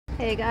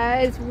Hey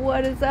guys,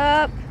 what is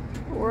up?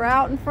 We're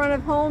out in front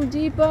of Home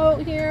Depot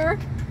here,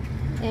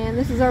 and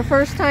this is our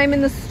first time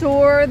in the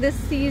store this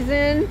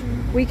season.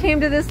 We came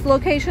to this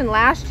location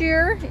last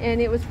year,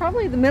 and it was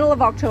probably the middle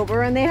of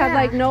October, and they had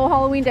like no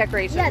Halloween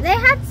decorations. Yeah, they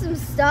had some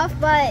stuff,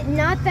 but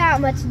not that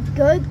much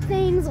good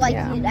things like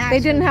they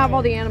didn't have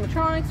all the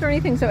animatronics or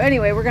anything. So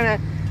anyway, we're gonna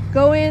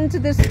go into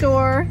this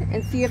store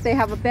and see if they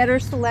have a better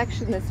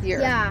selection this year.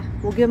 Yeah.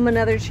 We'll give them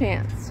another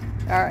chance.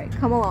 All right,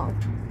 come along.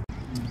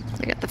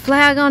 We got the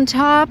flag on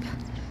top.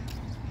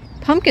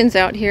 Pumpkins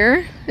out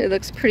here. It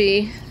looks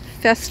pretty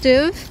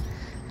festive.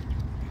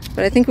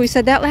 But I think we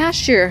said that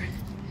last year.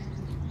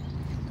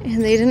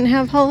 And they didn't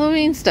have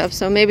Halloween stuff,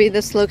 so maybe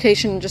this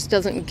location just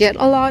doesn't get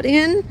a lot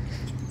in.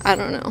 I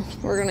don't know.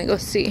 We're gonna go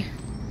see.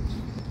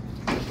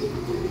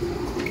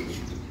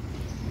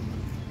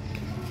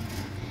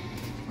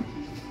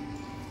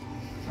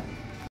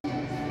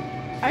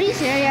 Are you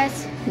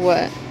serious?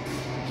 What?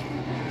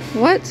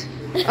 What?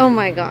 Oh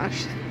my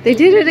gosh. They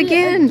did it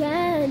again.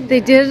 They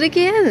did it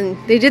again.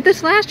 They did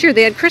this last year.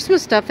 They had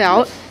Christmas stuff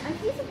out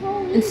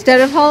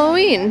instead of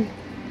Halloween.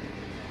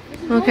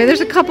 Okay,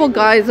 there's a couple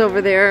guys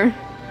over there.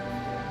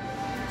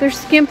 They're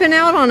skimping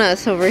out on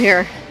us over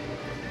here.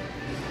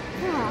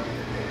 Yeah,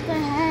 what the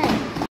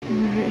heck?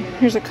 Alright,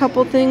 here's a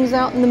couple things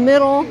out in the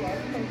middle.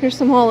 Here's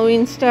some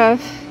Halloween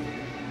stuff.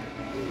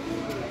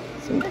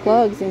 Some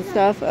plugs and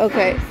stuff.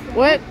 Okay,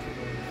 what?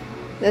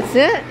 That's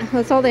it?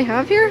 That's all they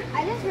have here?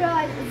 I just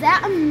realized, is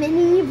that a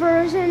mini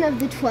version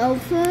of the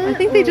 12-foot? I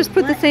think they just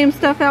put the same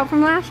stuff out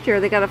from last year.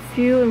 They got a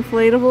few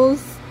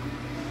inflatables.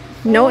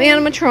 No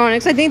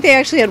animatronics. I think they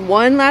actually had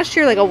one last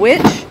year, like a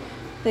witch.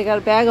 They got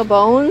a bag of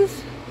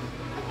bones.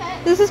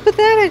 Okay. This is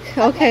pathetic.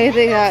 Okay,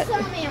 they got...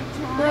 some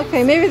animatronics.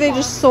 Okay, maybe they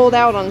just sold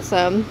out on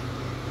some.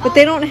 But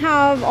they don't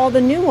have all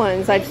the new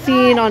ones I've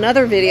seen on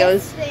other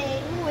videos.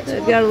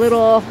 They've got a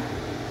little...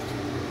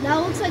 That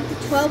looks like the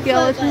 12-foot,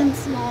 skeleton. but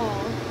small.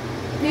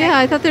 Yeah,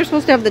 I thought they were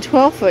supposed to have the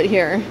 12-foot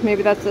here.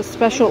 Maybe that's a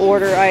special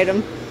order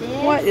item.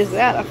 What is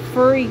that? A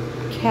furry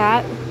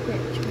cat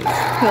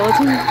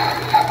skeleton?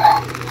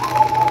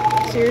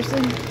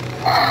 Seriously?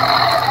 This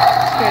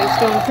guy's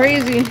going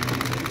crazy.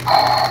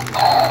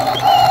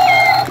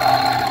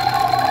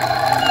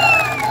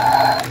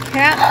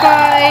 Cat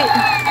fight.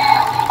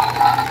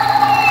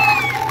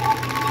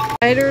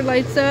 Spider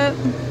lights up.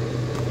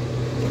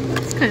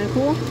 That's kind of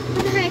cool.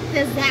 What the heck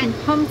does that Some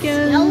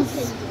pumpkins.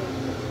 skeleton do?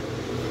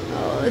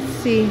 Oh, let's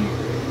see.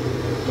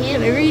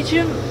 Can I reach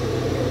him?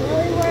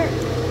 Really work?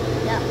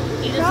 No.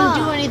 He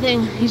doesn't do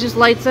anything. He just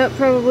lights up,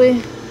 probably.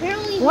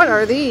 Apparently. What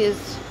are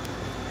these?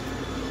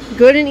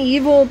 Good and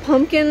evil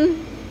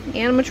pumpkin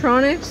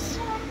animatronics.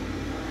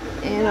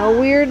 And a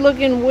weird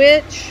looking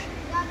witch.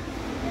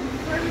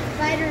 Furry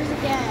spiders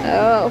again.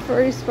 Oh,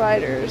 furry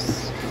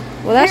spiders.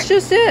 Well, that's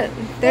just it.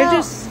 They're No.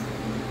 just...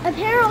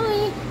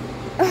 Apparently,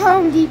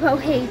 Home Depot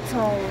hates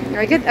Halloween.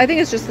 I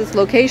think it's just this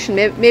location.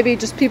 Maybe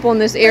just people in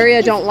this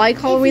area don't like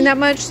Halloween that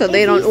much, so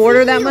they don't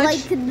order that much.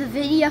 Like the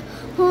video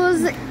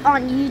who's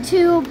on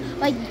YouTube,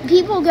 like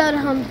people go to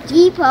Home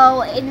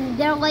Depot and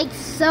they're like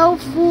so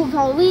full of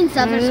Halloween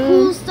stuff. There's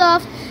cool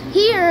stuff.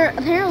 Here,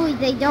 apparently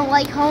they don't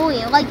like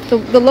Halloween. Like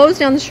The Lowe's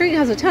down the street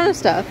has a ton of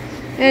stuff.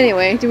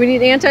 Anyway, do we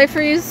need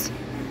antifreeze?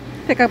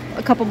 Pick up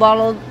a couple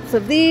bottles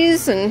of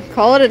these and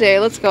call it a day.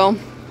 Let's go.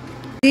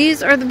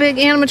 These are the big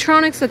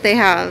animatronics that they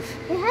have.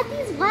 they had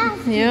these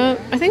last. Yeah,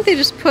 I think they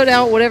just put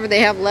out whatever they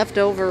have left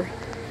over.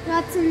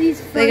 Got some of these.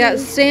 They got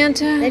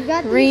Santa, They've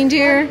got these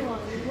reindeer. funny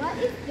ones. What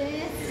is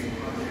this?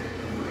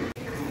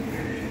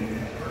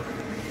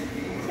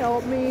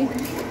 Help me.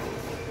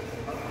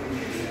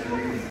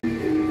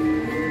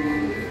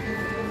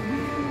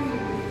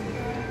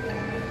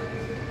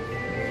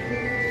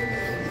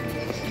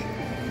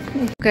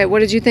 Okay, what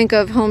did you think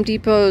of Home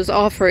Depot's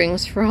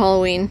offerings for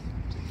Halloween?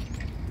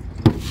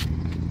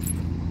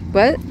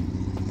 What?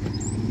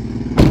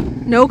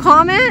 No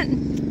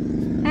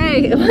comment?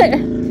 Hey,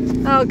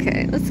 what?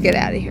 Okay, let's get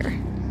out of here.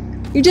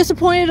 You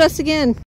disappointed us again.